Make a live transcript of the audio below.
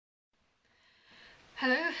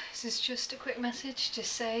Hello, this is just a quick message to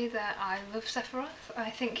say that I love Sephiroth. I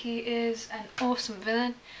think he is an awesome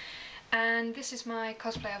villain, and this is my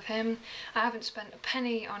cosplay of him. I haven't spent a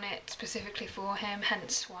penny on it specifically for him,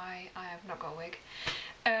 hence why I have not got a wig.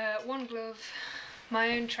 One glove,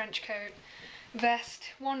 my own trench coat, vest,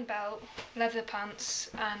 one belt, leather pants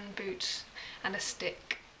and boots, and a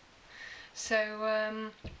stick. So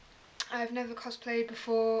I've never cosplayed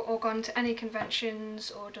before or gone to any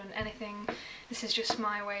conventions or done anything. This is just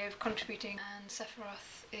my way of contributing, and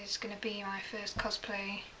Sephiroth is going to be my first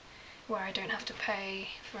cosplay where I don't have to pay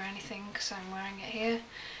for anything because I'm wearing it here.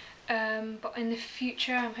 But in the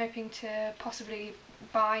future I'm hoping to possibly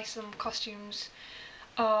buy some costumes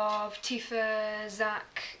of Tifa,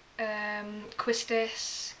 Zack,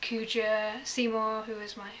 Quistis, Kuja, Seymour, who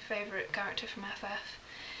is my favourite character from FF,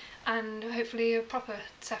 and hopefully a proper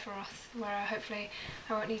Sephiroth where hopefully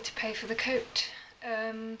I won't need to pay for the coat.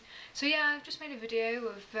 So yeah, I've just made a video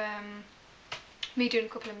of me doing a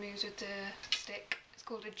couple of moves with the stick. It's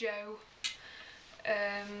called a Joe.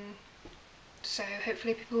 So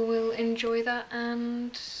hopefully people will enjoy that,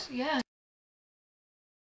 and yeah.